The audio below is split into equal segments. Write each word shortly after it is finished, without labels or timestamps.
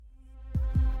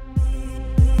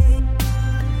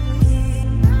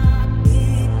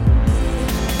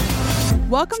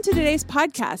Welcome to today's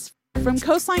podcast from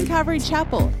Coastline Calvary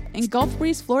Chapel in Gulf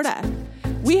Breeze, Florida.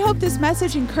 We hope this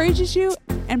message encourages you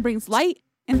and brings light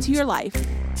into your life.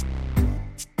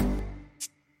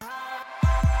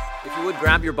 If you would,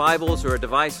 grab your Bibles or a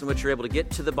device in which you're able to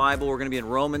get to the Bible. We're going to be in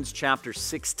Romans chapter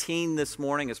 16 this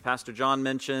morning, as Pastor John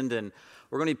mentioned, and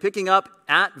we're going to be picking up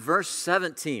at verse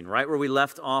 17, right where we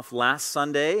left off last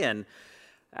Sunday. And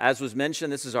as was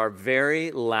mentioned, this is our very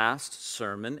last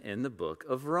sermon in the book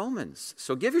of Romans.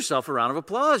 So give yourself a round of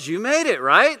applause. You made it,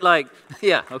 right?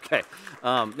 Yeah, okay.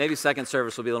 Maybe second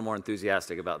service will be a little more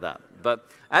enthusiastic about that. But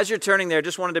as you're turning there,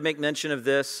 just wanted to make mention of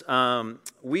this.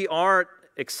 We are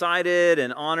excited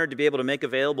and honored to be able to make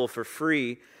available for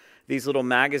free these little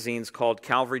magazines called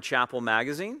Calvary Chapel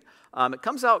Magazine. It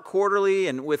comes out quarterly,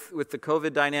 and with the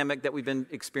COVID dynamic that we've been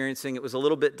experiencing, it was a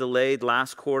little bit delayed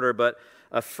last quarter, but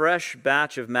a fresh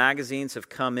batch of magazines have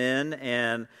come in,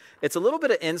 and it's a little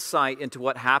bit of insight into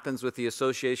what happens with the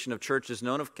Association of Churches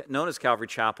known as Calvary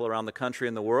Chapel around the country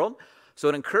and the world. So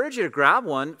I'd encourage you to grab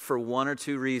one for one or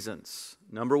two reasons.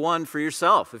 Number one, for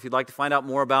yourself, if you'd like to find out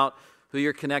more about who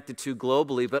you're connected to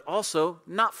globally, but also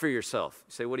not for yourself.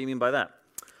 You say, what do you mean by that?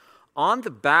 On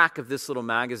the back of this little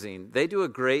magazine, they do a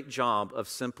great job of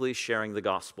simply sharing the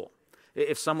gospel.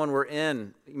 If someone were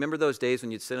remember those days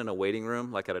when you'd sit in a waiting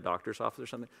room, like at a doctor's office or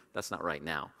something? That's not right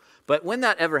now. But when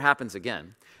that ever happens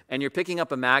again, and you're picking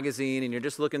up a magazine and you're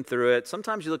just looking through it,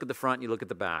 sometimes you look at the front, you look at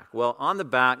the back. Well, on the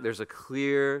back, there's a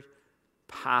clear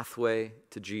pathway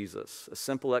to Jesus, a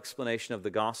simple explanation of the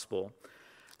gospel,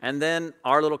 and then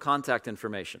our little contact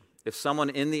information. If someone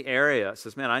in the area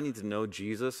says, man, I need to know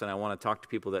Jesus and I want to talk to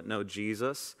people that know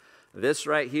Jesus, this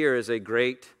right here is a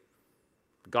great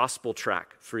gospel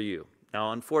track for you.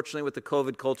 Now, unfortunately, with the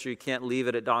COVID culture, you can't leave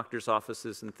it at doctor's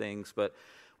offices and things, but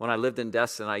when I lived in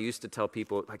Destin, I used to tell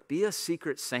people, be a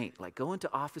secret saint. Go into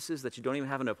offices that you don't even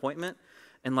have an appointment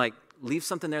and, leave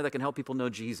something there that can help people know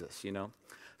Jesus, you know?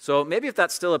 So maybe if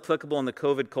that's still applicable in the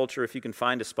COVID culture, if you can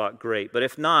find a spot, great. But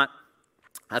if not,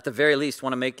 at the very least,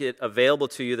 want to make it available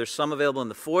to you. There's some available in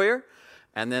the foyer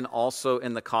and then also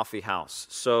in the coffee house.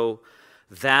 So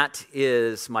that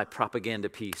is my propaganda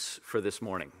piece for this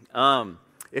morning.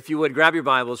 If you would, grab your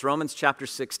Bibles, Romans chapter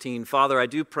 16. Father, I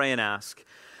do pray and ask,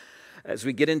 as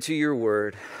we get into your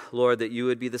word, Lord, that you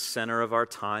would be the center of our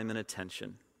time and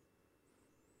attention.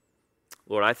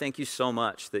 Lord, I thank you so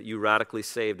much that you radically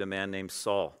saved a man named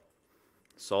Saul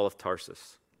of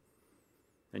Tarsus.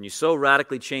 And you so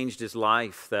radically changed his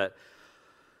life that,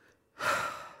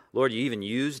 Lord, you even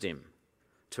used him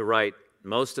to write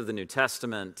most of the New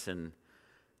Testament, and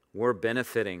we're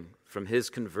benefiting from his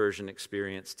conversion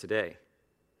experience today.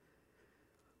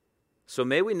 So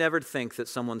may we never think that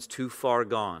someone's too far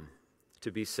gone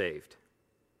to be saved.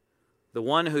 The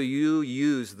one who you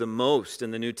used the most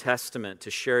in the New Testament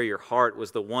to share your heart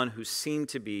was the one who seemed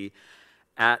to be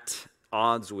at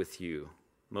odds with you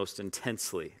most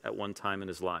intensely at one time in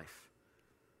his life.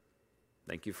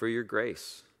 Thank you for your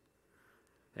grace.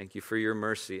 Thank you for your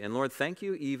mercy. And Lord, thank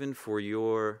you even for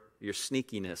your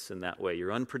sneakiness in that way,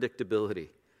 your unpredictability,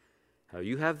 how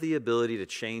you have the ability to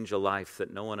change a life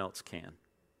that no one else can.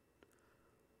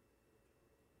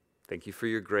 Thank you for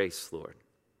your grace, Lord.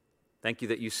 Thank you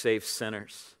that you save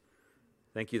sinners.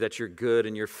 Thank you that you're good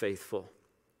and you're faithful.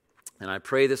 And I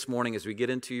pray this morning as we get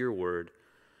into your word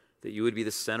that you would be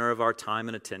the center of our time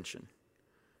and attention.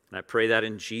 And I pray that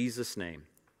in Jesus' name.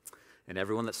 And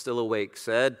everyone that's still awake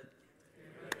said,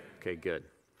 amen. Okay, good.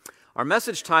 Our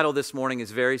message title this morning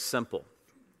is very simple.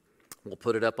 We'll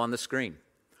put it up on the screen.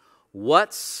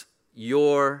 What's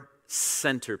your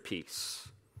centerpiece?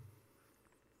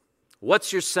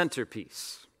 What's your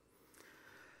centerpiece?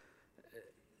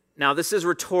 Now, this is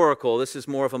rhetorical. This is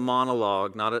more of a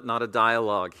monologue, not a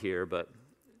dialogue here, but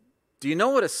do you know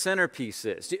what a centerpiece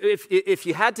is? If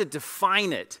you had to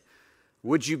define it,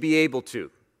 would you be able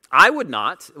to? I would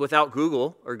not without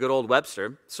Google or good old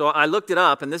Webster. So I looked it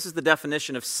up, and this is the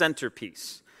definition of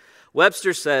centerpiece.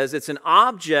 Webster says it's an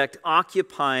object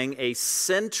occupying a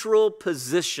central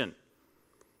position,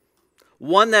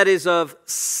 one that is of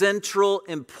central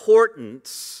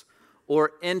importance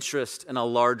or interest in a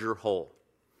larger whole.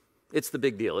 It's the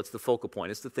big deal. It's the focal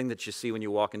point. It's the thing that you see when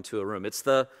you walk into a room. It's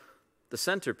the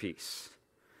centerpiece.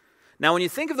 Now, when you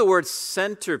think of the word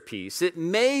centerpiece, it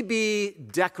may be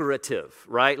decorative,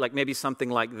 right? Maybe something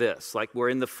like this. We're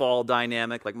in the fall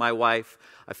dynamic. My wife,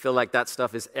 I feel like that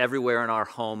stuff is everywhere in our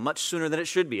home much sooner than it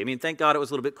should be. I mean, thank God it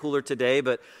was a little bit cooler today,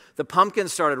 but the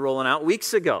pumpkins started rolling out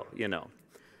weeks ago, you know.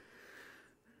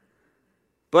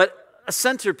 But a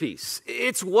centerpiece,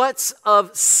 it's what's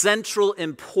of central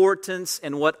importance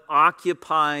and what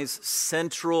occupies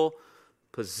central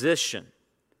position.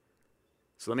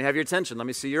 So let me have your attention. Let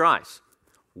me see your eyes.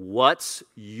 What's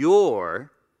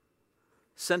your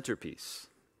centerpiece?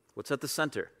 What's at the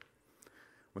center?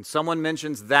 When someone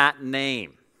mentions that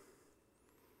name,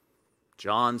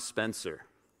 John Spencer,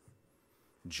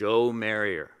 Joe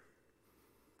Marrier,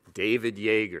 David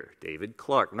Yeager, David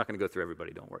Clark. I'm not going to go through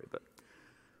everybody, don't worry. But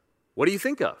what do you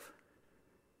think of?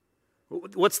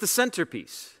 What's the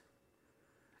centerpiece?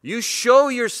 You show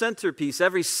your centerpiece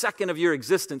every second of your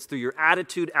existence through your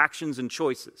attitude, actions, and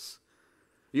choices.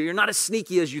 You're not as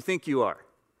sneaky as you think you are.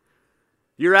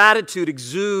 Your attitude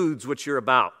exudes what you're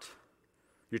about.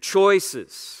 Your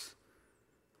choices,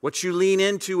 what you lean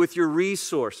into with your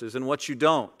resources and what you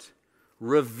don't,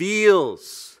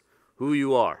 reveals who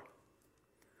you are.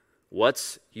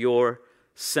 What's your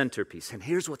centerpiece? And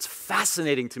here's what's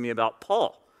fascinating to me about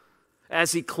Paul.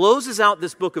 As he closes out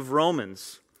this book of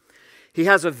Romans, he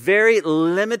has a very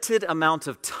limited amount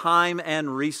of time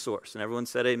and resource. And everyone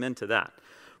said amen to that.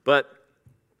 But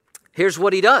here's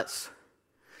what he does.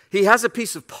 He has a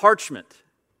piece of parchment.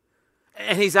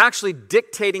 And he's actually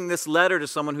dictating this letter to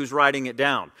someone who's writing it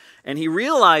down. And he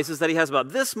realizes that he has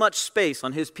about this much space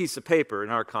on his piece of paper in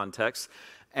our context.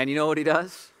 And you know what he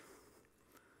does?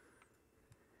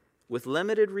 With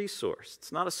limited resource.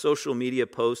 It's not a social media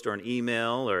post or an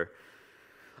email or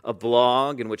a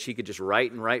blog in which he could just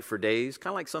write and write for days,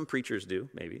 kind of like some preachers do,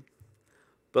 maybe.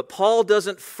 But Paul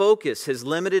doesn't focus his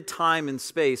limited time and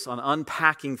space on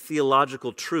unpacking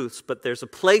theological truths, but there's a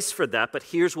place for that. But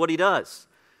here's what he does.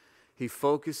 He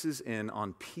focuses in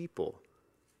on people,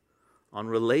 on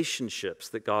relationships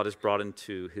that God has brought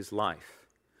into his life.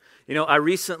 You know, I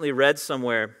recently read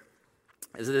somewhere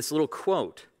this little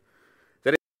quote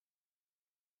that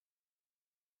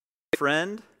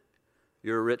friend,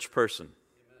 you're a rich person. Amen.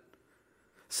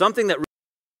 Something that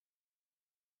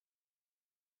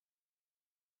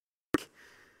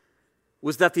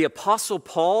was that the Apostle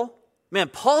Paul,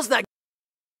 Paul's that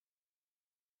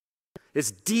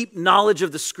his deep knowledge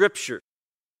of the Scripture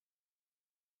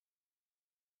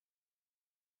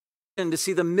and to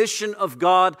see the mission of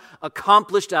God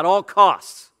accomplished at all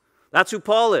costs. That's who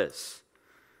Paul is.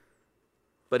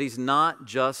 But he's not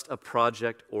just a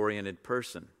project-oriented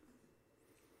person.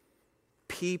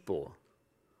 People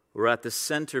were at the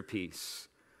centerpiece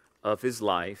of his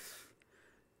life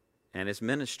and his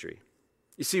ministry.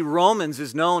 You see, Romans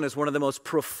is known as one of the most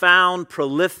profound,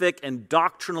 prolific, and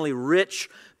doctrinally rich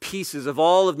pieces of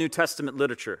all of New Testament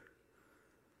literature.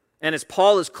 And as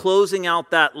Paul is closing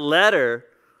out that letter,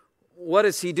 what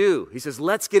does he do? He says,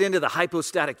 let's get into the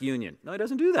hypostatic union. No, he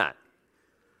doesn't do that.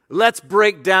 Let's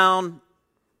break down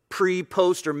pre,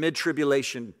 post, or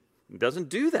mid-tribulation. He doesn't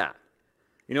do that.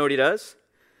 You know what he does?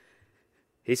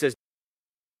 He says,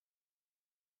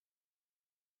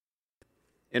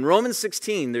 in Romans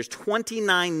 16, there's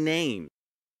 29 names,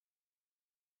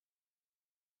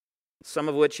 some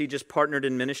of which he just partnered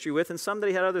in ministry with, and some that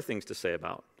he had other things to say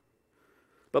about.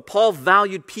 But Paul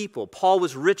valued people. Paul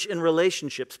was rich in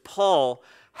relationships. Paul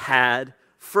had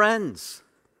friends.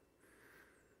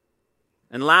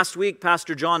 And last week,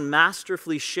 Pastor John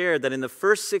masterfully shared that in the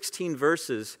first 16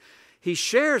 verses, he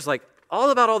shares all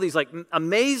about all these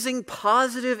amazing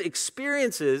positive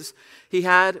experiences he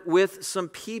had with some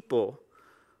people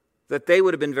that they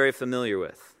would have been very familiar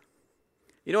with.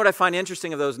 You know what I find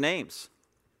interesting of those names?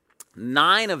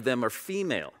 9 of them are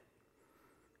female.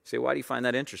 You say, why do you find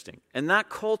that interesting? And that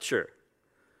culture,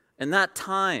 and that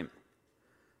time,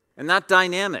 and that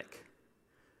dynamic,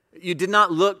 you did not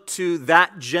look to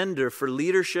that gender for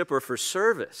leadership or for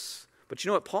service. But you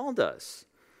know what Paul does?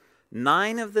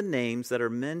 9 of the names that are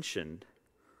mentioned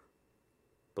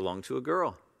belong to a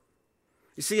girl.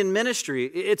 You see, in ministry,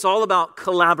 it's all about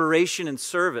collaboration and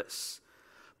service.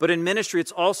 But in ministry,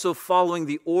 it's also following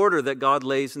the order that God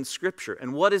lays in Scripture.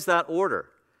 And what is that order?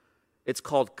 It's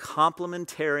called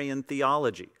complementarian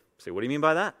theology. You say, what do you mean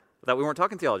by that? I thought we weren't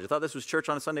talking theology. I thought this was church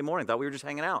on a Sunday morning. I thought we were just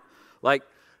hanging out.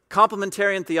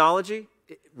 Complementarian theology,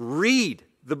 read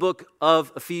the book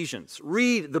of Ephesians.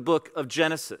 Read the book of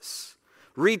Genesis.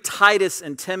 Read Titus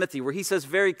and Timothy, where he says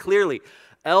very clearly,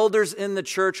 elders in the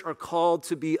church are called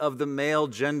to be of the male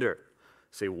gender.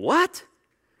 Say, what?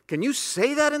 Can you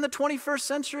say that in the 21st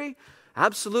century?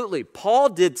 Absolutely. Paul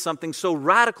did something so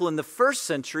radical in the first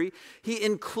century, he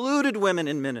included women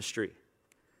in ministry.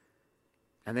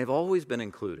 And they've always been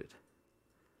included.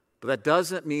 But that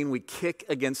doesn't mean we kick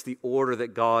against the order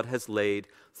that God has laid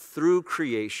through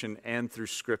creation and through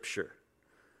Scripture.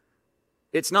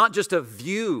 It's not just a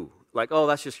view,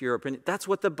 that's just your opinion. That's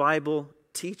what the Bible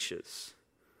teaches.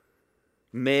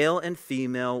 Male and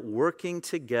female working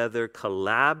together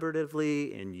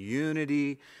collaboratively in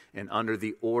unity and under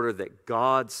the order that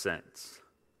God sends.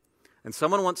 And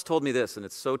someone once told me this, and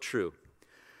it's so true.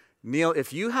 Neil,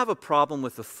 if you have a problem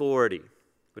with authority,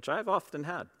 which I've often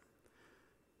had,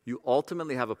 you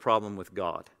ultimately have a problem with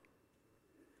God.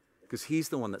 Because He's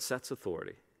the one that sets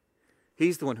authority.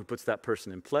 He's the one who puts that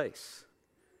person in place.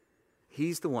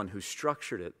 He's the one who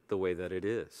structured it the way that it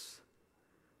is.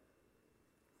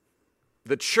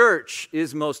 The church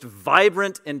is most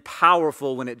vibrant and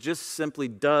powerful when it just simply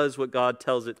does what God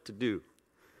tells it to do.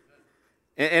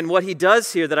 And what he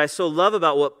does here that I so love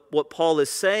about what Paul is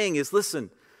saying is,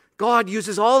 listen, God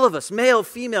uses all of us, male,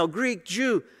 female, Greek,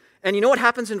 Jew. And you know what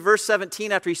happens in verse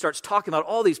 17 after he starts talking about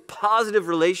all these positive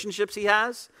relationships he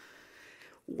has?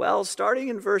 Well, starting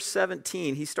in verse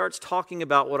 17, he starts talking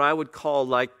about what I would call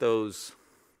like those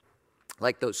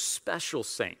special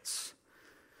saints,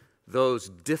 those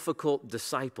difficult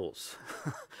disciples.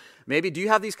 Maybe, do you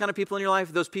have these kind of people in your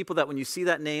life? Those people that when you see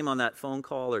that name on that phone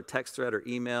call or text thread or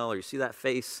email, or you see that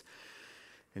face,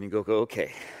 and you go,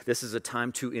 okay, this is a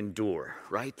time to endure,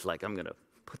 right? Like I'm going to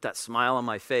put that smile on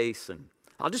my face. And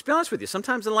I'll just be honest with you.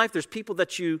 Sometimes in life, there's people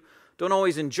that you don't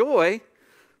always enjoy,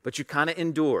 but you kind of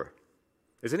endure.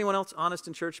 Is anyone else honest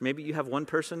in church? Maybe you have one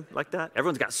person like that.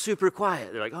 Everyone's got super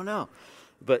quiet. They're like, oh no.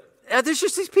 But there's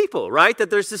just these people, right? That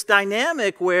there's this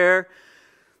dynamic where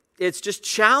it's just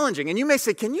challenging. And you may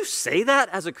say, can you say that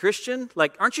as a Christian?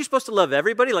 Like, aren't you supposed to love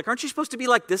everybody? Like, aren't you supposed to be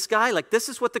like this guy? Like, this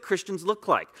is what the Christians look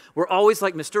like. We're always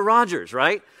like Mr. Rogers,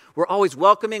 right? We're always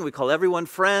welcoming. We call everyone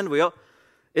friend.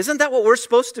 Isn't that what we're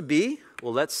supposed to be?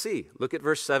 Well, let's see. Look at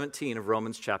verse 17 of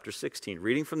Romans chapter 16.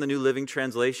 Reading from the New Living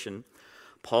Translation,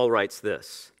 Paul writes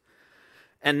this.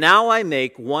 And now I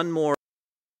make one more.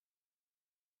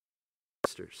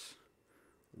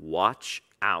 Watch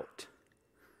out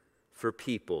for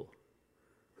people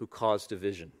who cause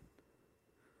division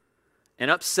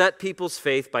and upset people's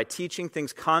faith by teaching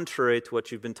things contrary to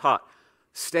what you've been taught.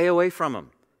 Stay away from them.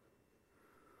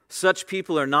 Such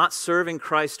people are not serving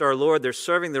Christ our Lord. They're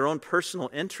serving their own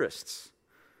personal interests.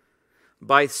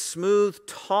 By smooth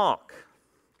talk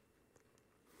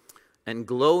and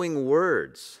glowing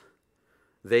words,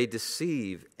 they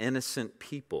deceive innocent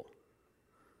people.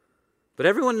 But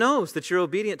everyone knows that you're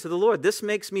obedient to the Lord. This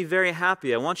makes me very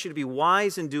happy. I want you to be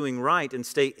wise in doing right and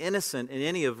stay innocent in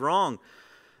any of wrong.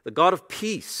 The God of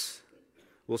peace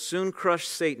will soon crush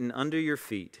Satan under your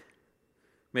feet.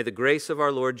 May the grace of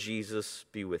our Lord Jesus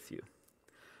be with you.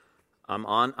 I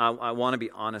want to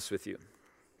be honest with you.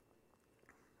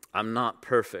 I'm not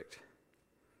perfect,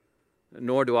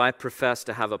 nor do I profess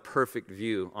to have a perfect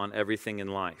view on everything in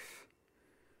life.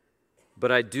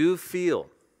 But I do feel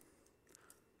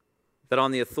that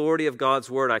on the authority of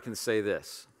God's word, I can say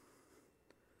this.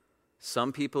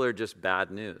 Some people are just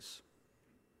bad news.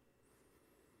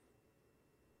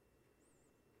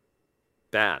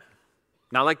 Bad.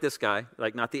 Not like this guy,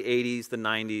 like not the 80s, the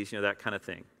 90s, that kind of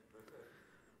thing.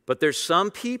 But there's some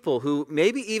people who,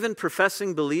 maybe even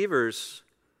professing believers,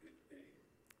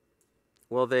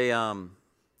 well,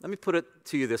 let me put it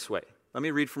to you this way. Let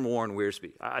me read from Warren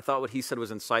Wiersbe. I thought what he said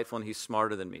was insightful, and he's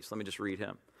smarter than me, so let me just read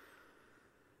him.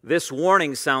 This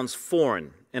warning sounds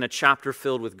foreign in a chapter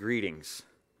filled with greetings.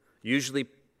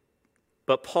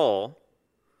 But Paul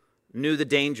knew the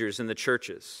dangers in the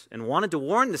churches and wanted to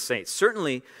warn the saints.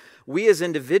 Certainly, we as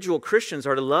individual Christians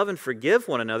are to love and forgive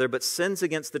one another, but sins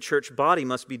against the church body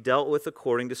must be dealt with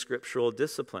according to scriptural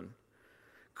discipline.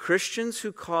 Christians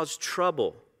who cause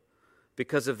trouble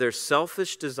because of their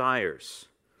selfish desires,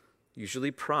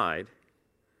 usually pride,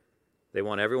 they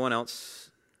want to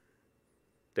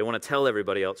tell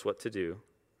everybody else what to do,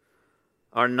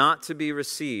 are not to be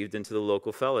received into the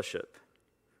local fellowship.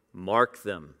 Mark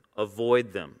them,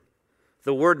 avoid them.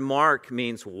 The word mark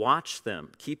means watch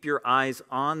them, keep your eyes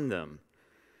on them.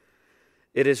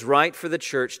 It is right for the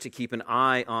church to keep an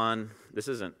eye on, this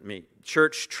isn't me,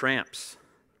 church tramps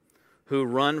who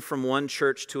run from one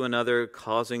church to another,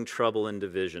 causing trouble and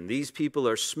division. These people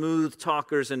are smooth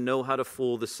talkers and know how to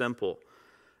fool the simple.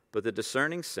 But the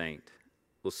discerning saint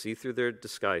will see through their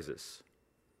disguises.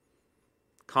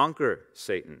 Conquer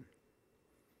Satan.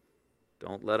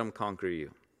 Don't let him conquer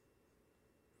you.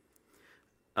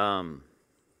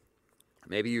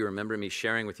 Maybe you remember me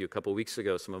sharing with you a couple weeks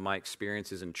ago some of my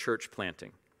experiences in church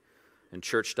planting and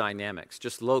church dynamics,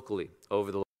 just locally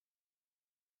over the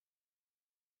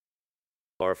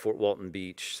Fort Walton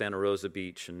Beach, Santa Rosa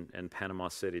Beach, and Panama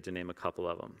City, to name a couple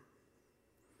of them.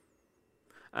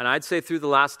 And I'd say through the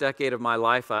last decade of my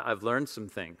life, I've learned some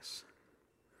things.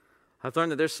 I've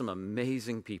learned that there's some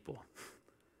amazing people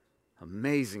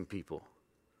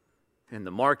in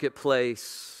the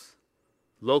marketplace,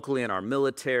 locally in our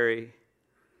military,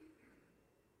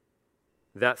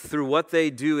 that through what they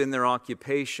do in their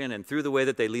occupation and through the way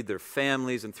that they lead their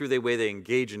families and through the way they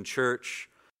engage in church,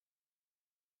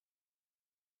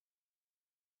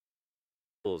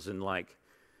 and like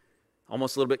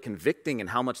almost a little bit convicting in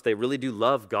how much they really do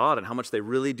love God and how much they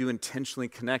really do intentionally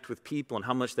connect with people and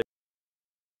how much they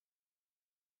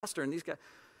pastor and these guys.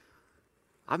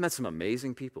 I've met some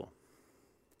amazing people.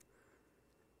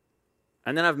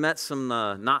 And then I've met some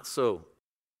not so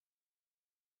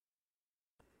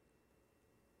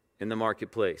in the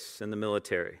marketplace, in the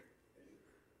military,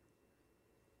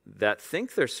 that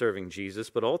think they're serving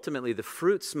Jesus, but ultimately the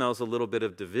fruit smells a little bit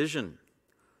of division,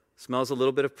 smells a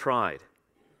little bit of pride,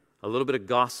 a little bit of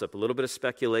gossip, a little bit of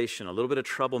speculation, a little bit of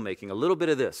troublemaking, a little bit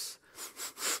of this,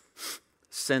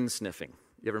 sin sniffing.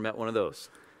 You ever met one of those?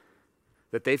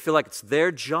 That they feel like it's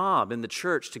their job in the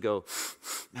church to go,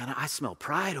 man, I smell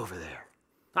pride over there.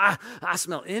 I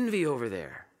smell envy over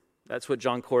there. That's what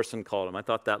John Corson called him. I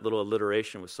thought that little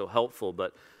alliteration was so helpful.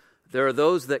 But there are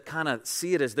those that kind of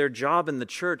see it as their job in the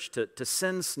church to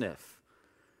sin sniff.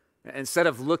 Instead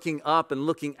of looking up and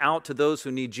looking out to those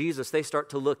who need Jesus, they start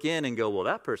to look in and go, well,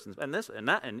 that person's, and this, and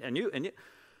that, and you.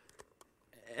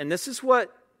 And this is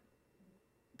what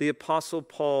the Apostle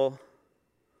Paul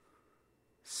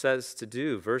says to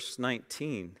do. Verse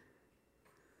 19.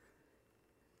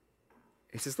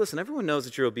 He says, listen, everyone knows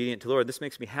that you're obedient to the Lord. This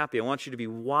makes me happy. I want you to be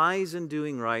wise in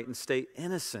doing right and stay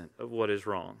innocent of what is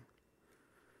wrong.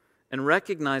 And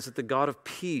recognize that the God of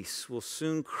peace will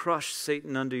soon crush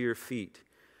Satan under your feet.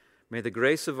 May the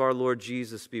grace of our Lord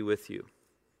Jesus be with you.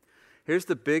 Here's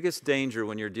the biggest danger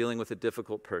when you're dealing with a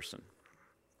difficult person.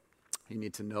 You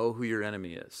need to know who your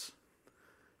enemy is.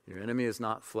 Your enemy is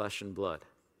not flesh and blood.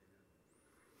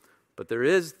 But there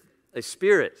is a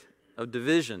spirit of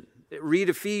division. Read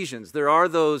Ephesians. There are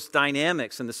those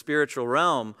dynamics in the spiritual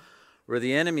realm where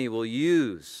the enemy will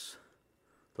use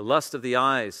the lust of the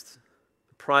eyes,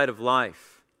 the pride of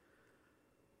life,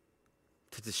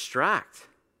 to distract,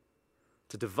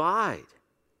 to divide.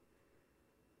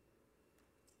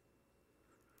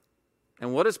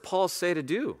 And what does Paul say to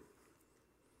do?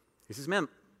 He says, man,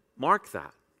 mark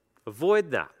that.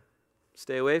 Avoid that.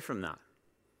 Stay away from that.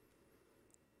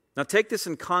 Now take this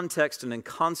in context and in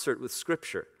concert with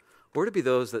Scripture. We're to be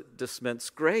those that dispense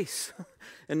grace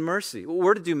and mercy.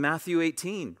 We're to do Matthew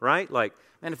 18, right? Like,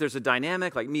 man, if there's a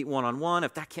dynamic, like meet one-on-one,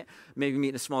 if that can't, maybe meet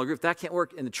in a smaller group, if that can't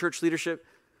work in the church leadership.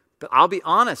 But I'll be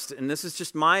honest, and this is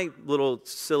just my little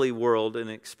silly world and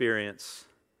experience.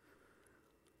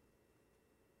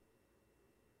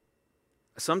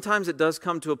 Sometimes it does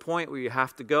come to a point where you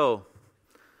have to go,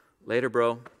 later,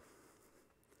 bro.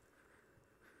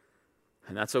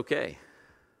 And that's okay.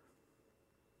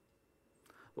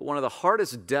 But one of the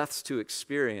hardest deaths to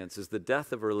experience is the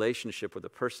death of a relationship where the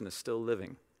person is still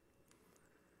living.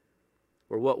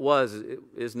 Where what was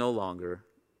is no longer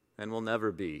and will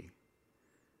never be.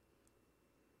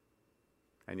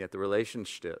 And yet the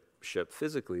relationship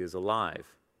physically is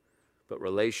alive. But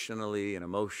relationally and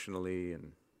emotionally,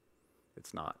 and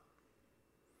it's not.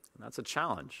 And that's a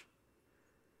challenge.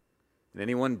 And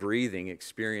anyone breathing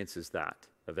experiences that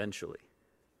eventually.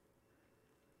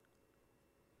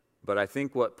 But I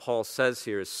think what Paul says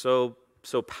here is so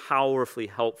powerfully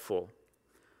helpful.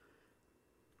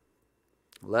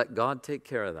 Let God take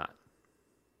care of that.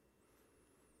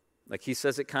 Like he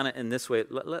says it kind of in this way.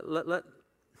 Let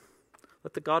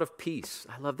the God of peace.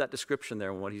 I love that description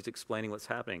there and what he's explaining what's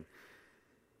happening.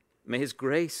 May his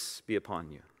grace be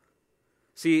upon you.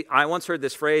 See, I once heard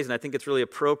this phrase, and I think it's really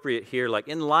appropriate here. Like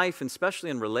in life, and especially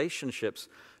in relationships,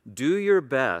 do your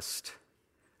best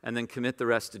and then commit the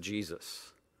rest to Jesus.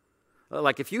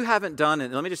 Like if you haven't done,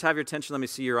 and let me just have your attention, let me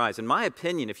see your eyes. In my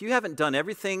opinion, if you haven't done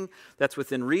everything that's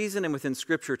within reason and within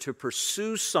Scripture to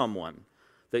pursue someone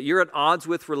that you're at odds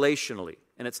with relationally,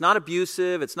 and it's not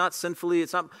abusive, it's not sinfully,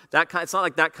 it's not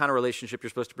like that kind of relationship you're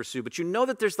supposed to pursue, but you know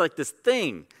that there's like this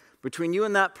thing between you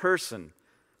and that person,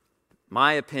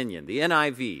 my opinion, the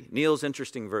NIV, Neil's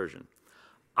interesting version,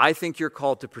 I think you're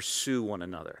called to pursue one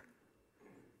another.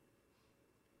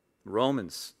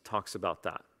 Romans talks about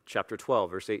that. Chapter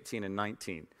 12, verse 18 and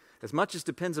 19. As much as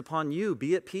depends upon you,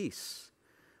 be at peace.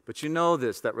 But you know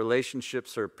this, that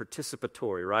relationships are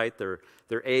participatory, right? They're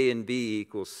A and B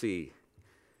equals C.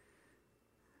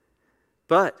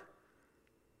 But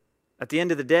at the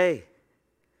end of the day,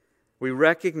 we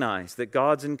recognize that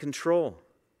God's in control,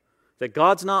 that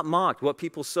God's not mocked. What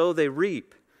people sow, they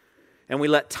reap. And we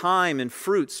let time and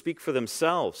fruit speak for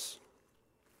themselves.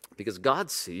 Because God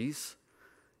sees,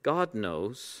 God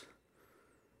knows.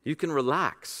 You can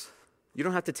relax. You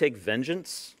don't have to take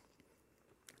vengeance.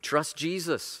 Trust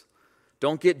Jesus.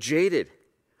 Don't get jaded.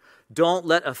 Don't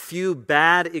let a few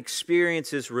bad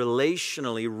experiences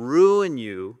relationally ruin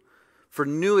you for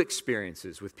new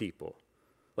experiences with people.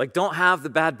 Like, don't have the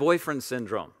bad boyfriend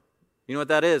syndrome. You know what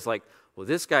that is? Like, well,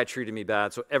 this guy treated me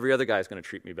bad, so every other guy is going to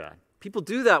treat me bad. People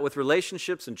do that with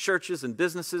relationships and churches and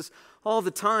businesses all the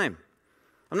time.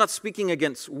 I'm not speaking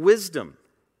against wisdom,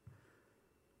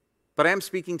 but I am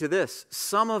speaking to this.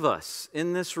 Some of us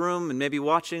in this room and maybe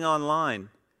watching online,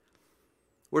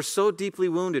 we're so deeply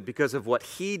wounded because of what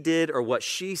he did or what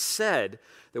she said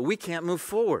that we can't move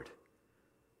forward.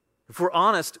 If we're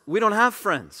honest, we don't have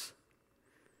friends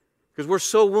because we're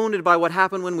so wounded by what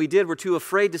happened when we did, we're too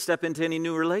afraid to step into any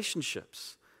new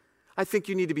relationships. I think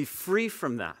you need to be free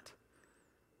from that.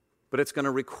 But it's going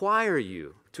to require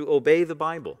you to obey the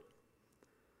Bible.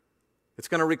 It's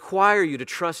going to require you to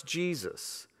trust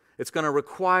Jesus. It's going to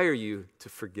require you to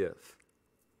forgive.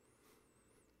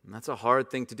 And that's a hard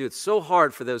thing to do. It's so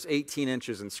hard for those 18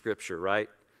 inches in Scripture, right?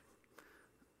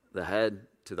 The head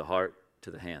to the heart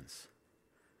to the hands.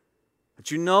 But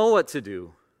you know what to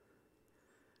do.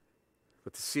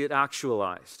 But to see it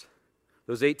actualized,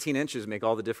 those 18 inches make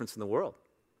all the difference in the world.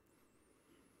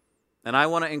 And I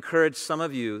want to encourage some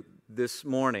of you this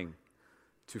morning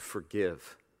to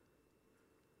forgive,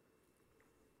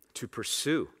 to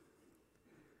pursue,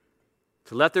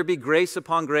 to let there be grace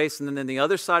upon grace. And then the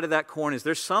other side of that coin is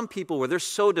there's some people where they're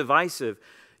so divisive,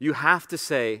 you have to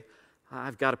say,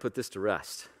 I've got to put this to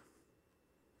rest.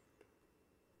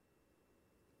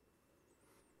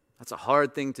 That's a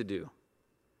hard thing to do.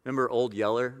 Remember Old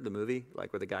Yeller, the movie,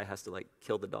 like where the guy has to like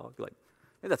kill the dog? Like,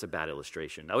 maybe that's a bad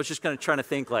illustration. I was just kind of trying to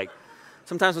think like,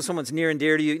 sometimes when someone's near and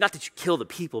dear to you, not that you kill the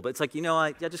people, but it's like,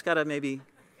 I just got to maybe...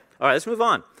 All right, let's move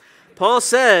on. Paul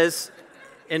says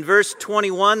in verse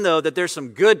 21, though, that there's some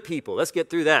good people. Let's get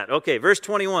through that. Okay, verse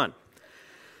 21.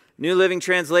 New Living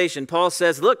Translation. Paul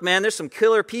says, look, man, there's some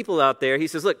killer people out there. He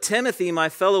says, look, Timothy, my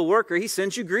fellow worker, he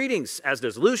sends you greetings, as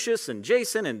does Lucius and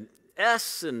Jason and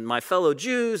S and my fellow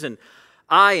Jews, and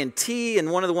I and T, and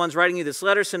one of the ones writing you this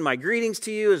letter, send my greetings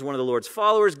to you as one of the Lord's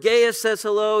followers. Gaius says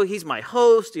hello. He's my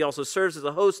host. He also serves as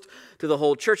a host to the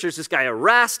whole church. There's this guy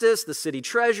Erastus, the city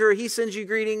treasurer. He sends you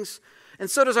greetings.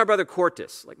 And so does our brother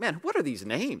Quartus. Like, man, what are these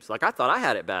names? Like, I thought I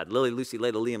had it bad. Lily, Lucy,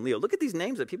 Leda, Liam, Leo. Look at these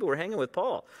names that people were hanging with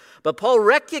Paul. But Paul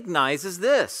recognizes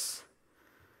this.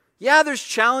 Yeah, there's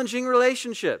challenging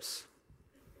relationships.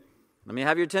 Let me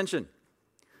have your attention.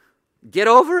 Get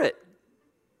over it.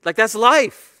 Like, that's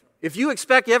life. If you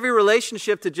expect every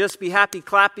relationship to just be happy,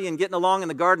 clappy, and getting along in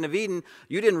the Garden of Eden,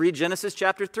 you didn't read Genesis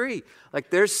chapter 3. Like,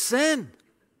 there's sin.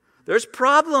 There's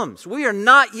problems. We are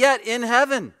not yet in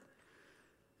heaven.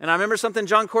 And I remember something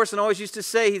John Corson always used to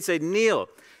say. He'd say, Neil,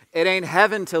 it ain't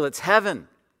heaven till it's heaven.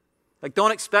 Like,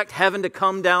 don't expect heaven to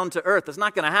come down to earth. That's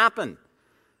not going to happen.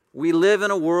 We live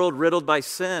in a world riddled by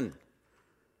sin.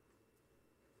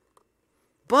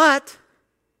 But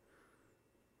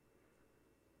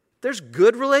there's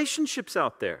good relationships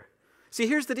out there. See,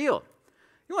 here's the deal.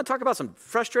 You want to talk about some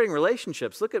frustrating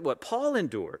relationships? Look at what Paul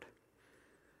endured.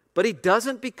 But he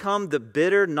doesn't become the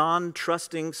bitter,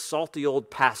 non-trusting, salty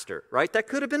old pastor, right? That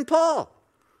could have been Paul.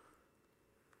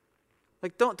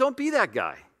 Like, don't be that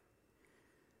guy.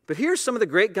 But here's some of the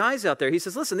great guys out there. He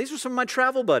says, listen, these are some of my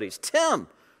travel buddies. Tim,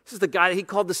 this is the guy that he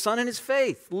called the son in his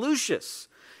faith. Lucius,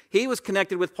 he was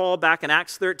connected with Paul back in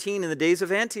Acts 13 in the days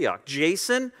of Antioch.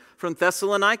 Jason from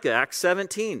Thessalonica, Acts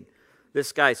 17.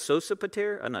 This guy,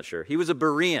 Sosipater, I'm not sure. He was a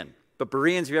Berean. But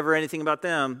Bereans, if you ever read anything about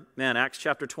them, man, Acts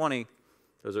chapter 20,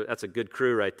 that's a good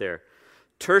crew right there.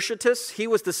 Tertius, he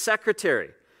was the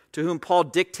secretary to whom Paul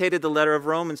dictated the letter of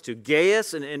Romans to.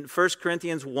 Gaius, in 1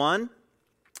 Corinthians 1,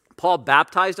 Paul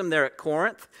baptized him there at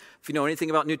Corinth. If you know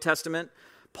anything about New Testament,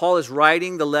 Paul is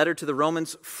writing the letter to the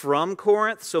Romans from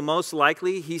Corinth, so most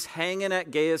likely he's hanging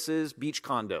at Gaius's beach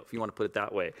condo, if you want to put it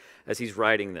that way, as he's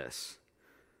writing this.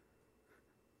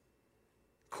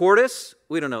 Quartus,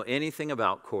 we don't know anything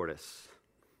about Quartus.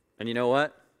 And you know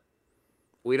what?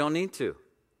 We don't need to.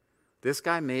 This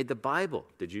guy made the Bible.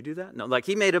 Did you do that? No, like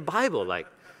he made a Bible. Like,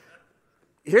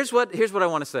 here's what I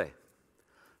want to say.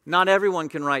 Not everyone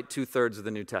can write 2/3 of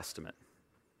the New Testament.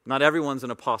 Not everyone's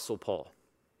an Apostle Paul.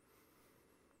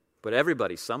 But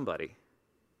everybody's somebody.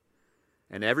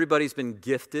 And everybody's been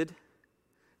gifted.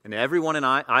 And everyone, and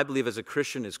I believe as a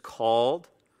Christian, is called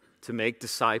to make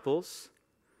disciples.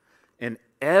 And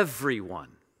everyone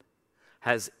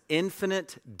has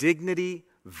infinite dignity,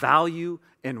 value,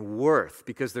 and worth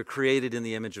because they're created in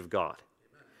the image of God.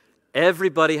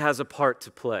 Everybody has a part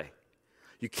to play.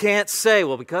 You can't say,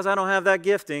 well, because I don't have that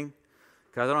gifting,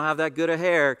 because I don't have that good of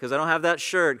hair, because I don't have that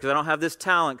shirt, because I don't have this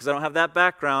talent, because I don't have that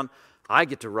background, I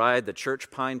get to ride the church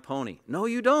pine pony. No,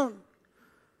 you don't.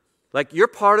 Like, you're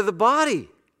part of the body.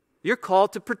 You're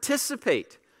called to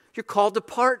participate. You're called to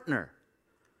partner.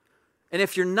 And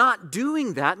if you're not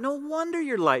doing that, no wonder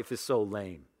your life is so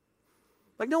lame.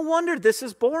 Like, no wonder this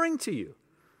is boring to you.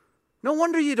 No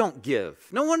wonder you don't give.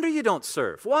 No wonder you don't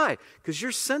serve. Why? Because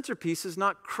your centerpiece is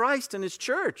not Christ and His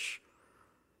church.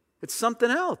 It's something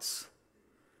else.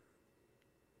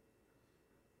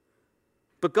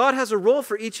 But God has a role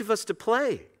for each of us to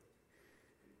play.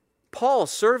 Paul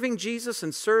serving Jesus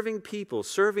and serving people,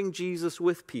 serving Jesus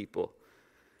with people.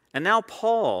 And now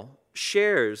Paul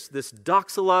shares this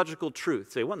doxological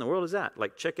truth. Say, what in the world is that?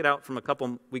 Like, check it out from a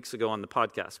couple weeks ago on the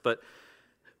podcast. But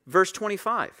verse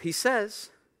 25, he says,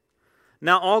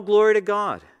 now all glory to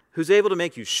God, who's able to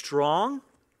make you strong,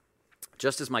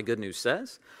 just as my good news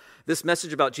says. This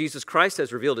message about Jesus Christ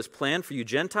has revealed His plan for you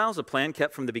Gentiles, a plan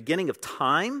kept from the beginning of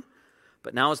time.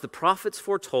 But now as the prophets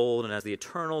foretold and as the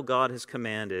eternal God has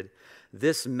commanded,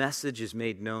 this message is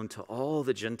made known to all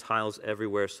the Gentiles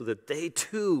everywhere so that they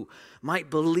too might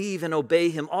believe and obey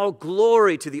Him. All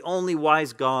glory to the only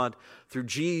wise God through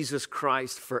Jesus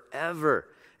Christ forever.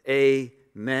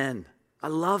 Amen. I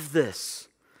love this.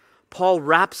 Paul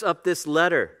wraps up this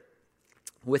letter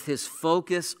with his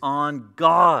focus on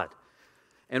God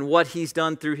and what He's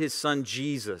done through His Son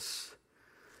Jesus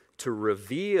to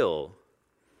reveal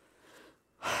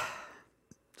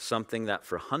something that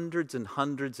for hundreds and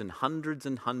hundreds and hundreds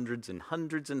and hundreds and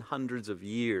hundreds and hundreds of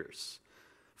years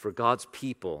for God's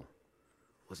people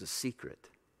was a secret.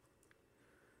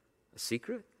 A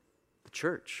secret? The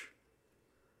church.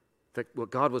 That what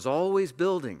God was always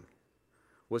building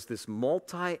was this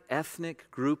multi-ethnic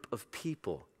group of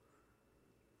people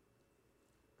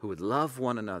who would love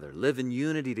one another, live in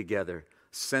unity together,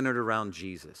 centered around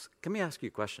Jesus. Let me ask you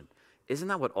a question. Isn't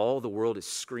that what all the world is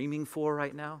screaming for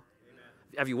right now? Amen.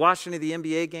 Have you watched any of the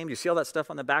NBA games? You see all that stuff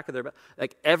on the back of their back?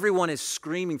 Like, everyone is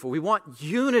screaming for. We want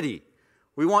unity.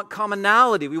 We want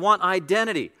commonality. We want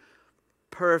identity.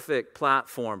 Perfect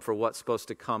platform for what's supposed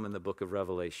to come in the book of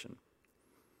Revelation.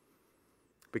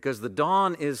 Because the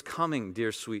dawn is coming,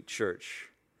 dear sweet church.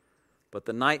 But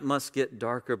the night must get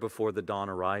darker before the dawn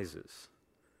arises.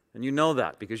 And you know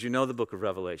that because you know the book of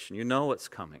Revelation. You know what's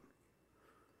coming.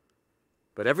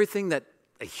 But everything that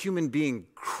a human being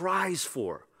cries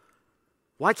for,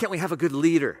 why can't we have a good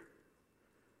leader?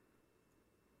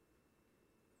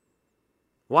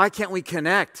 Why can't we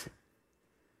connect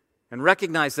and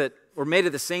recognize that we're made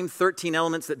of the same 13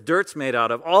 elements that dirt's made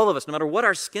out of, all of us, no matter what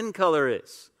our skin color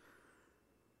is?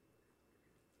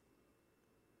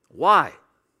 Why?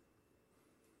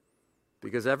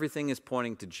 Because everything is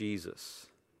pointing to Jesus.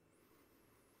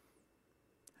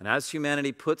 And as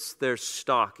humanity puts their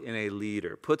stock in a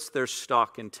leader, puts their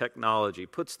stock in technology,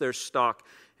 puts their stock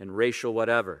in racial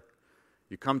whatever,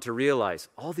 you come to realize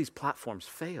all these platforms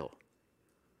fail.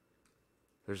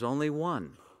 There's only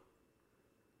one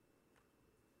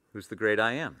who's the great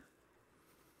I am.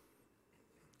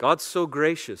 God's so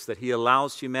gracious that He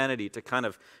allows humanity to kind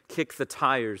of kick the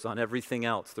tires on everything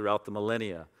else throughout the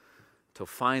millennia till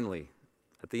finally,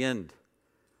 at the end,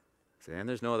 say, and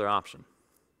there's no other option.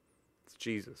 It's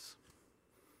Jesus.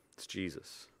 It's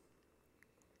Jesus.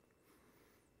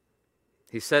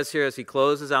 He says here as he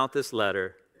closes out this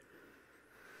letter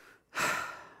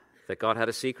that God had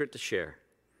a secret to share.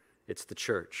 It's the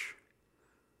church.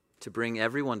 To bring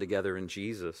everyone together in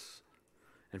Jesus.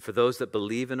 And for those that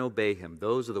believe and obey Him,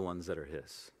 those are the ones that are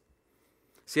His.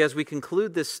 See, as we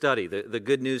conclude this study, the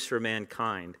good news for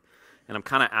mankind, and I'm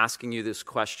kind of asking you this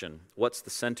question, what's the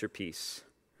centerpiece?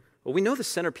 Well, we know the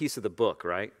centerpiece of the book,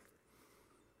 right?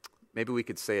 Maybe we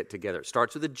could say it together. It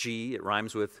starts with a G. It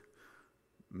rhymes with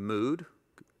mood.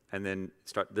 And then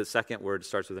the second word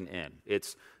starts with an N.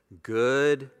 It's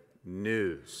good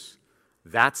news.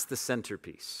 That's the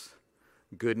centerpiece.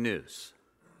 Good news.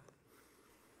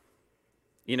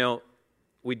 You know,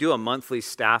 we do a monthly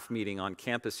staff meeting on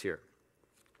campus here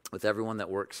with everyone that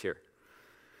works here.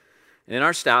 And in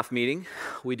our staff meeting,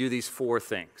 we do these 4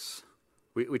 things.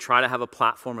 We try to have a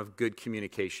platform of good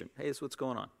communication. Hey, this is what's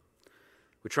going on.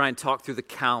 We try and talk through the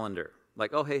calendar.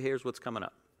 Like, oh, hey, here's what's coming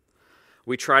up.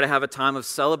 We try to have a time of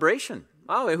celebration.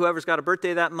 Oh, whoever's got a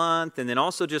birthday that month. And then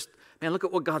also just, man, look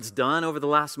at what God's done over the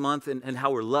last month and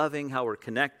how we're loving, how we're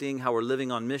connecting, how we're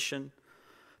living on mission.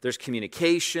 There's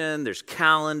communication, there's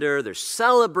calendar, there's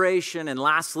celebration, and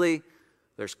lastly,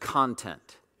 there's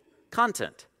content.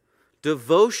 Content.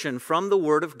 Devotion from the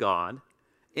Word of God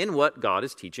in what God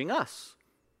is teaching us.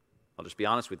 I'll just be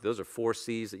honest with you, those are 4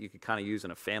 C's that you could kind of use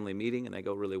in a family meeting, and they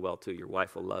go really well too. Your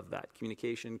wife will love that.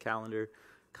 Communication, calendar,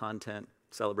 content,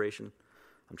 celebration.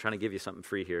 I'm trying to give you something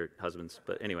free here, husbands,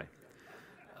 but anyway.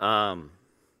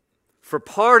 For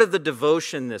part of the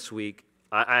devotion this week,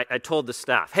 I told the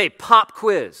staff, hey, pop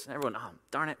quiz. Everyone, oh,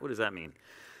 darn it, what does that mean?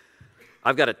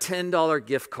 I've got a $10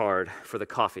 gift card for the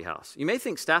coffee house. You may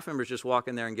think staff members just walk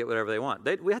in there and get whatever they want.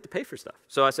 We have to pay for stuff.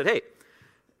 So I said, hey,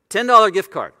 $10 gift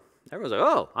card. Everyone's like,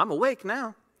 oh, I'm awake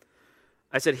now.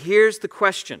 I said, here's the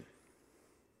question.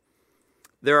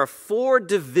 There are 4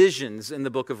 divisions in the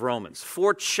book of Romans,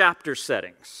 4 chapter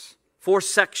settings, 4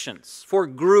 sections, 4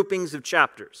 groupings of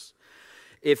chapters.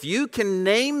 If you can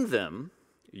name them,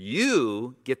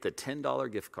 you get the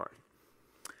 $10 gift card.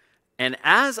 And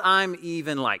as I'm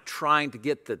even like trying to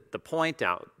get the point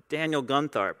out, Daniel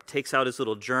Guntharp takes out his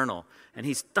little journal and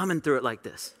he's thumbing through it like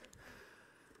this.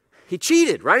 He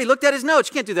cheated, right? He looked at his notes.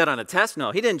 You can't do that on a test. No,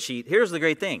 he didn't cheat. Here's the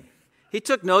great thing. He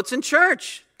took notes in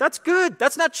church. That's good.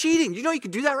 That's not cheating. You know you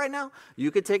can do that right now? You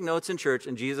could take notes in church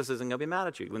and Jesus isn't going to be mad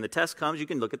at you. When the test comes, you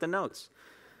can look at the notes.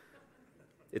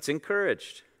 It's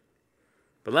encouraged.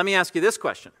 But let me ask you this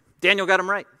question. Daniel got him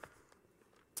right.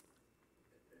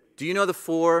 Do you know the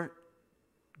 4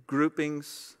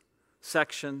 groupings,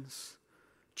 sections,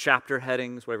 chapter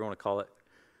headings, whatever you want to call it,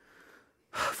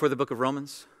 for the book of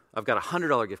Romans? I've got a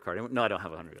 $100 gift card. No, I don't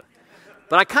have a $100.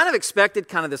 But I kind of expected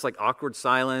kind of this like awkward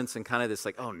silence and kind of this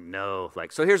like, oh no.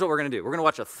 So here's what we're going to do. We're going to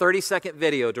watch a 30-second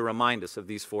video to remind us of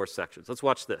these 4 sections. Let's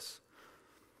watch this.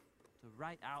 To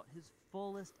write out his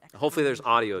fullest Hopefully there's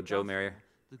audio, Joe Marier.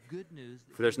 The good news.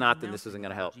 If there's not, then this isn't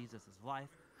going to help. Jesus' life,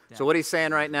 So what he's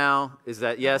saying right now is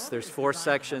that, yes, there's 4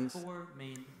 sections. 4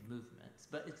 main movements,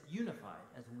 but it's unified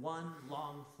as one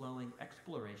long flowing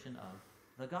exploration of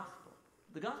the gospel.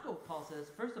 The gospel, Paul says,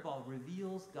 first of all,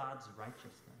 reveals God's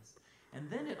righteousness. And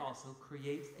then it also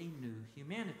creates a new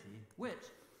humanity, which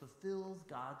fulfills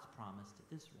God's promise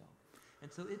to Israel.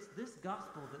 And so it's this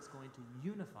gospel that's going to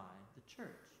unify the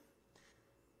church.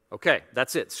 Okay,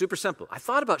 that's it. Super simple. I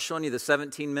thought about showing you the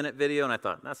 17-minute video, and I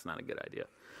thought, that's not a good idea.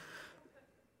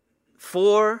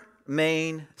 4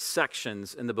 main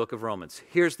sections in the book of Romans.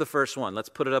 Here's the first one. Let's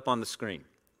put it up on the screen.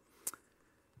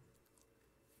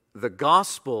 The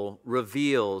gospel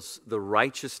reveals the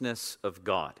righteousness of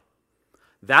God.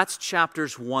 That's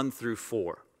chapters 1 through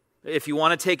 4. If you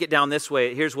want to take it down this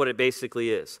way, here's what it basically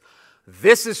is.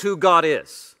 This is who God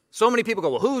is. So many people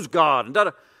go, well, who's God? And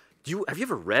have you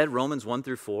ever read Romans 1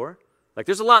 through 4? Like,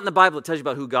 there's a lot in the Bible that tells you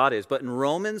about who God is, but in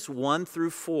Romans 1 through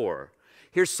 4,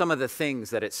 here's some of the things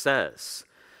that it says.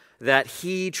 That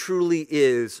he truly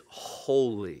is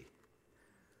holy.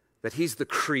 That he's the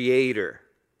creator.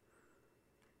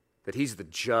 That he's the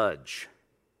judge.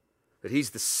 That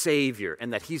he's the Savior,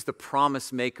 and that he's the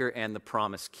promise maker and the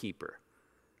promise keeper.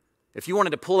 If you wanted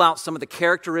to pull out some of the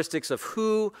characteristics of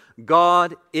who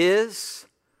God is,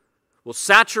 well,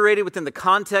 saturated within the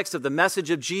context of the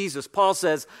message of Jesus, Paul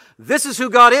says, this is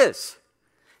who God is.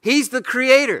 He's the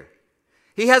creator.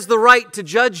 He has the right to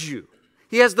judge you.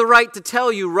 He has the right to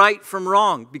tell you right from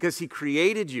wrong because he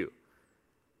created you.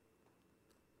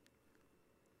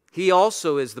 He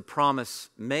also is the promise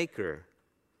maker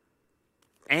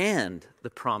and the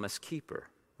promise keeper.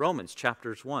 Romans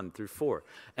chapters 1 through 4.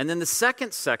 And then the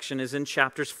second section is in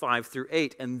chapters 5 through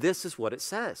 8. And this is what it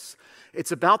says.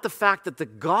 It's about the fact that the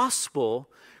gospel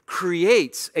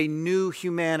creates a new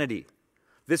humanity,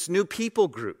 this new people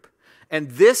group. And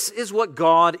this is what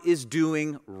God is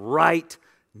doing right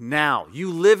now.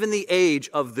 You live in the age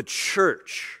of the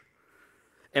church.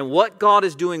 And what God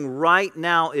is doing right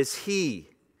now is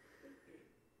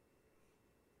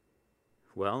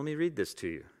Well, let me read this to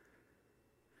you.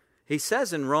 He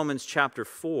says in Romans chapter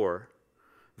 4,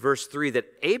 verse 3, that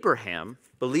Abraham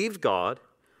believed God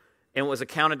and was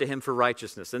accounted to him for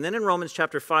righteousness. And then in Romans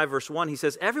chapter 5, verse 1, he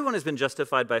says, everyone has been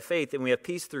justified by faith, and we have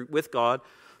peace with God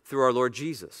through our Lord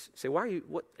Jesus. You say, why are you,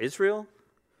 what, Israel?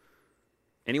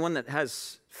 Anyone that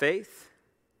has faith?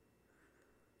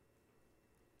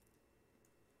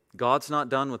 God's not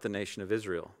done with the nation of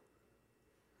Israel.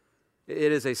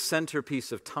 It is a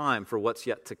centerpiece of time for what's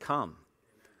yet to come.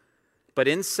 But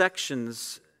in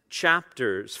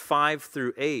chapters 5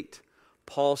 through 8,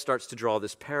 Paul starts to draw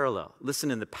this parallel. Listen,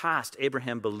 in the past,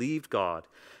 Abraham believed God,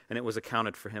 and it was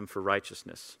accounted for him for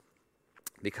righteousness.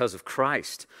 Because of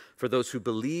Christ, for those who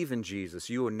believe in Jesus,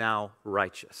 you are now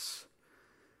righteous.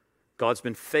 God's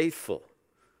been faithful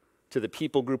to the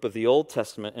people group of the Old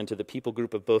Testament and to the people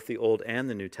group of both the Old and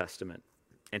the New Testament.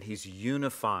 And he's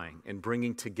unifying and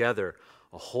bringing together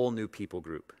a whole new people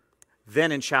group.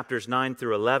 Then in chapters 9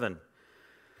 through 11,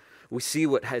 we see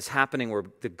what is happening where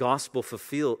the gospel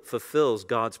fulfills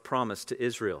God's promise to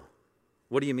Israel.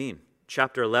 What do you mean?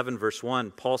 Chapter 11, verse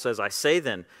 1, Paul says, I say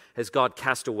then, has God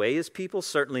cast away his people?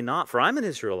 Certainly not, for I'm an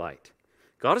Israelite.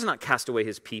 God has not cast away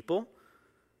his people.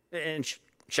 And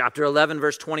Chapter 11,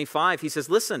 verse 25, he says,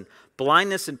 listen,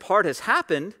 blindness in part has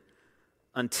happened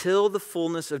until the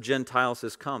fullness of Gentiles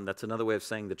has come. That's another way of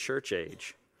saying the church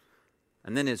age.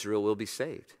 And then Israel will be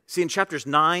saved. See, in chapters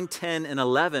 9, 10, and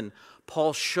 11,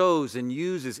 Paul shows and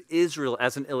uses Israel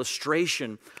as an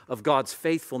illustration of God's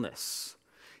faithfulness.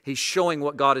 He's showing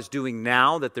what God is doing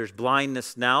now, that there's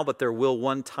blindness now, but there will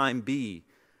one time be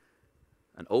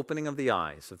an opening of the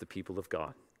eyes of the people of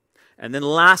God. And then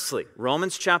lastly,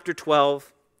 Romans chapter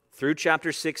 12 through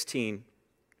chapter 16,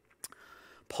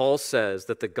 Paul says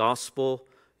that the gospel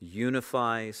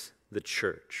unifies the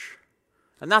church.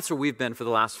 And that's where we've been for the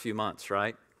last few months,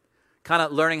 right? Kind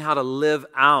of learning how to live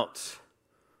out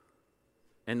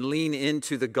and lean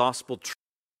into the gospel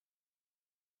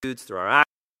truths through our actions.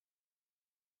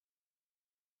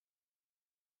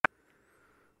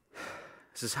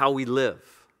 This is how we live.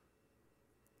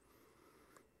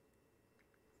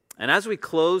 And as we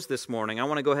close this morning, I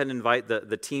want to go ahead and invite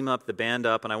the team up, the band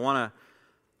up, and I want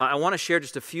to share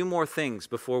just a few more things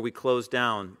before we close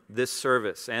down this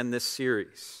service and this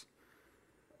series.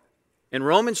 In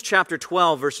Romans chapter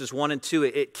 12, verses 1 and 2,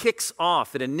 it kicks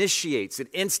off, it initiates, it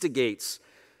instigates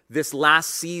this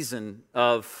last season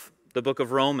of the book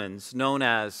of Romans, known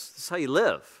as, this is how you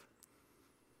live.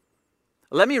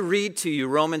 Let me read to you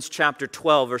Romans chapter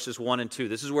 12, verses 1 and 2.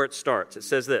 This is where it starts. It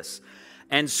says this,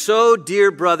 "And so,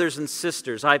 dear brothers and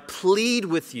sisters, I plead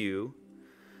with you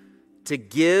to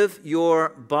give your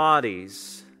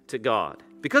bodies to God.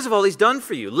 Because of all He's done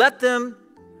for you, let them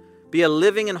be a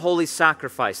living and holy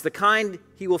sacrifice, the kind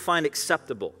He will find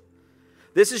acceptable.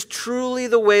 This is truly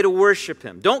the way to worship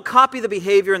Him. Don't copy the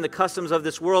behavior and the customs of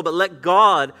this world, but let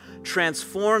God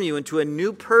transform you into a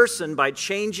new person by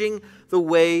changing the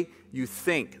way you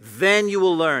think. Then you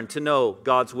will learn to know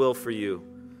God's will for you,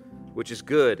 which is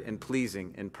good and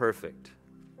pleasing and perfect."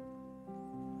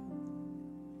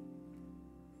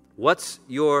 What's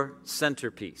your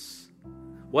centerpiece?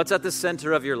 What's at the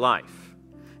center of your life?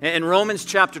 In Romans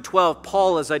chapter 12,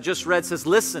 Paul, as I just read, says,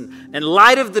 listen, in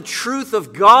light of the truth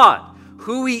of God,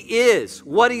 who He is,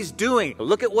 what He's doing,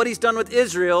 look at what He's done with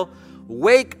Israel,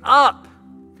 wake up.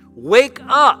 Wake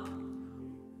up.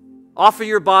 Offer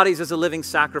your bodies as a living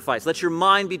sacrifice. Let your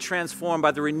mind be transformed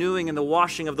by the renewing and the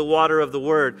washing of the water of the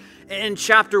Word. In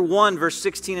chapter 1, verse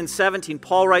 16 and 17,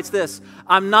 Paul writes this,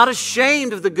 "I'm not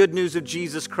ashamed of the good news of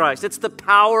Jesus Christ. It's the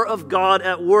power of God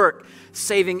at work,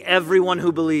 saving everyone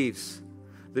who believes.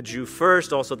 The Jew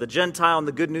first, also the Gentile, and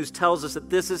the good news tells us that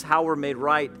this is how we're made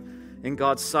right in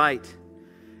God's sight.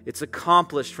 It's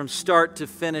accomplished from start to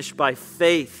finish by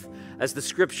faith. As the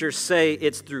scriptures say,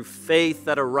 it's through faith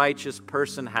that a righteous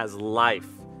person has life."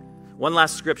 One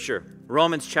last scripture,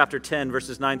 Romans chapter 10,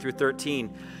 verses 9 through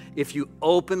 13. If you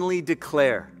openly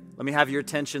declare, let me have your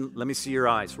attention, let me see your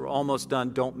eyes. We're almost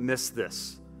done, don't miss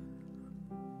this.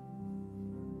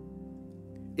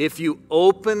 If you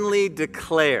openly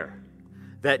declare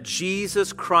that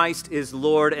Jesus Christ is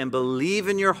Lord and believe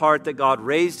in your heart that God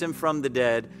raised Him from the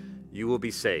dead, you will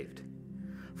be saved.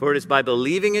 For it is by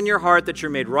believing in your heart that you're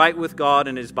made right with God,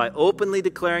 and it is by openly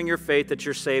declaring your faith that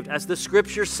you're saved. As the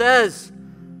scripture says,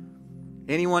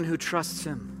 anyone who trusts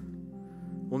Him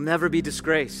will never be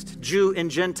disgraced. Jew and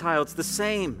Gentile, it's the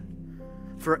same.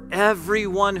 For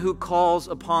everyone who calls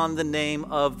upon the name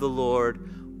of the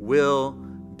Lord will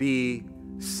be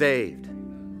saved.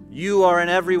 You are an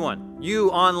everyone.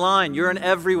 You online, you're an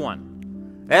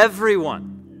everyone.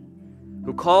 Everyone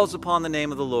who calls upon the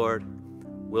name of the Lord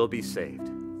will be saved.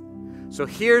 So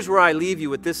here's where I leave you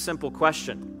with this simple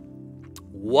question.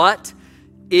 What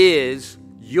is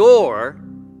your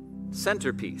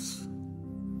centerpiece?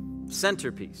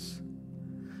 Centerpiece.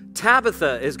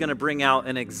 Tabitha is going to bring out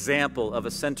an example of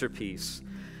a centerpiece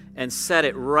and set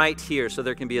it right here so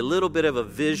there can be a little bit of a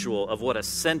visual of what a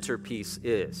centerpiece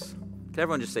is. Can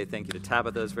everyone just say thank you to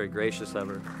Tabitha? It's very gracious of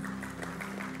her.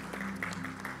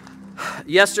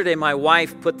 Yesterday, my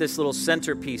wife put this little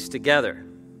centerpiece together.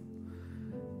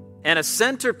 And a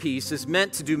centerpiece is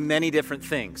meant to do many different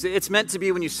things. It's meant to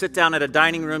be when you sit down at a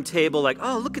dining room table, like,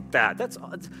 oh, look at that. That's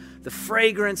the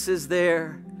fragrance is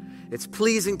there. It's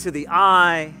pleasing to the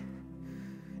eye.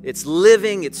 It's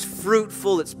living. It's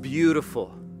fruitful. It's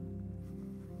beautiful.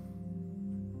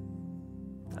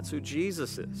 That's who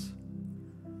Jesus is.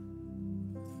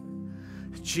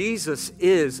 Jesus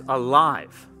is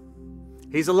alive.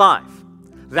 He's alive.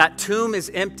 That tomb is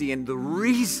empty, and the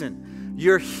reason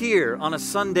you're here on a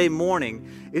Sunday morning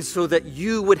is so that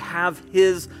you would have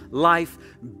His life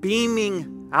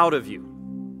beaming out of you.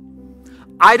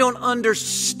 I don't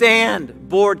understand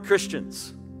bored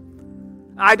Christians.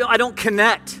 I don't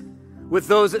connect with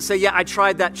those that say, yeah, I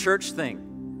tried that church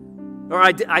thing. Or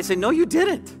I say, no, you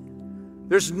didn't.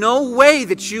 There's no way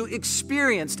that you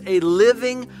experienced a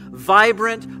living,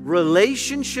 vibrant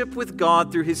relationship with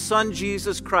God through His Son,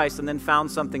 Jesus Christ, and then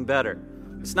found something better.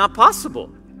 It's not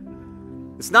possible.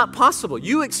 It's not possible.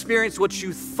 You experienced what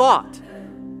you thought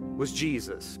was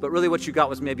Jesus, but really what you got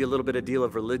was maybe a little bit of deal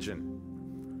of religion.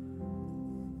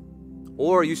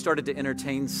 Or you started to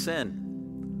entertain sin,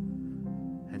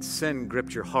 and sin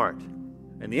gripped your heart.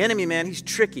 And the enemy, man, he's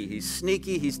tricky, he's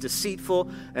sneaky, he's deceitful,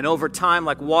 and over time,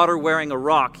 like water wearing a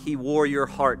rock, he wore your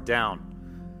heart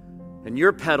down. And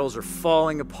your petals are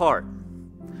falling apart.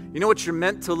 You know what you're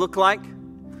meant to look like?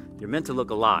 You're meant to look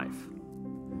alive.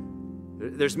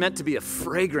 There's meant to be a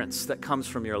fragrance that comes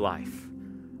from your life.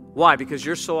 Why? Because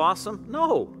you're so awesome?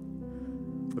 No.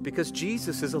 But because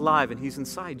Jesus is alive and He's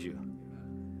inside you.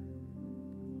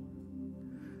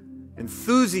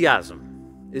 Enthusiasm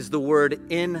is the word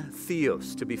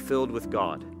entheos, to be filled with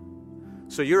God.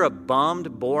 So you're a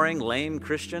bummed, boring, lame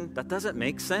Christian? That doesn't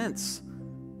make sense.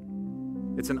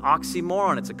 It's an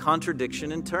oxymoron. It's a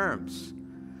contradiction in terms.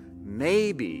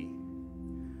 Maybe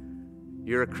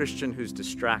you're a Christian who's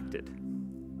distracted.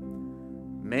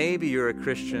 Maybe you're a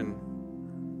Christian,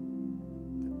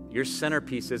 your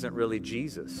centerpiece isn't really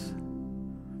Jesus.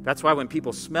 That's why when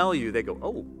people smell you, they go,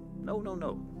 oh,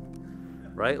 no.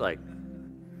 Right?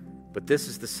 But this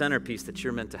is the centerpiece that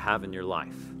you're meant to have in your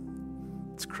life.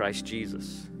 It's Christ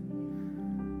Jesus.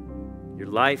 Your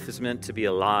life is meant to be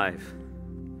alive,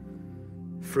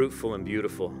 fruitful and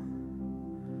beautiful.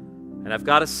 And I've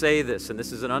got to say this, and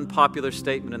this is an unpopular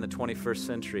statement in the 21st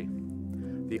century.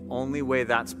 The only way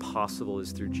that's possible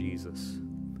is through Jesus.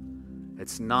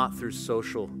 It's not through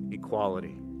social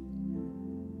equality.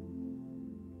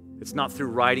 It's not through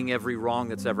righting every wrong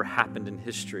that's ever happened in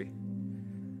history.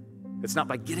 It's not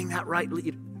by getting that right.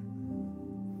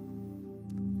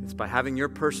 It's by having your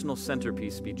personal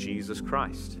centerpiece be Jesus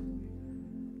Christ.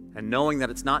 And knowing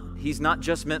that He's not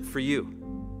just meant for you.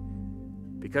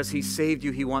 Because He saved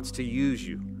you, He wants to use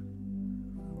you.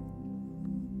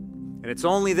 And it's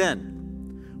only then,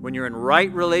 when you're in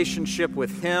right relationship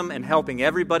with Him and helping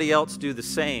everybody else do the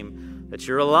same, that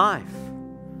you're alive.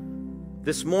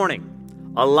 This morning,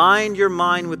 align your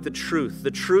mind with the truth.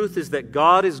 The truth is that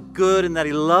God is good and that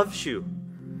He loves you.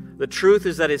 The truth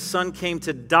is that His Son came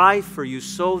to die for you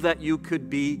so that you could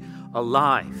be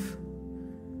alive.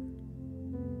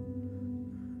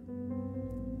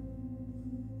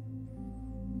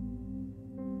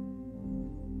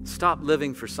 Stop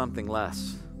living for something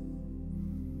less.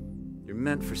 You're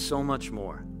meant for so much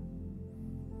more.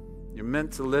 You're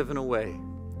meant to live in a way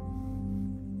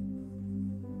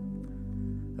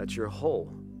that you're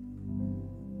whole,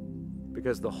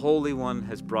 because the Holy One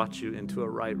has brought you into a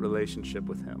right relationship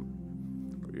with Him,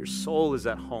 where your soul is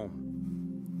at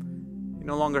home. You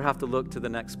no longer have to look to the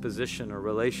next position or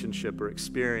relationship or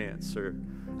experience or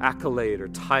accolade or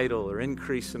title or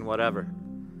increase in whatever.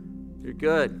 You're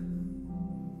good.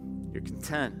 You're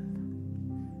content.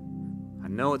 I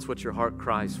know it's what your heart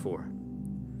cries for.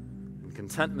 And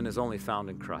contentment is only found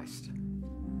in Christ.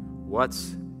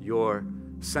 What's your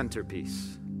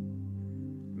centerpiece?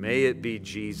 May it be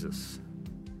Jesus,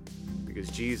 because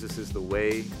Jesus is the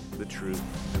way, the truth,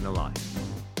 and the life.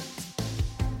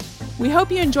 We hope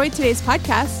you enjoyed today's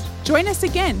podcast. Join us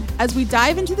again as we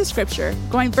dive into the Scripture,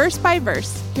 going verse by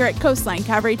verse here at Coastline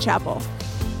Calvary Chapel.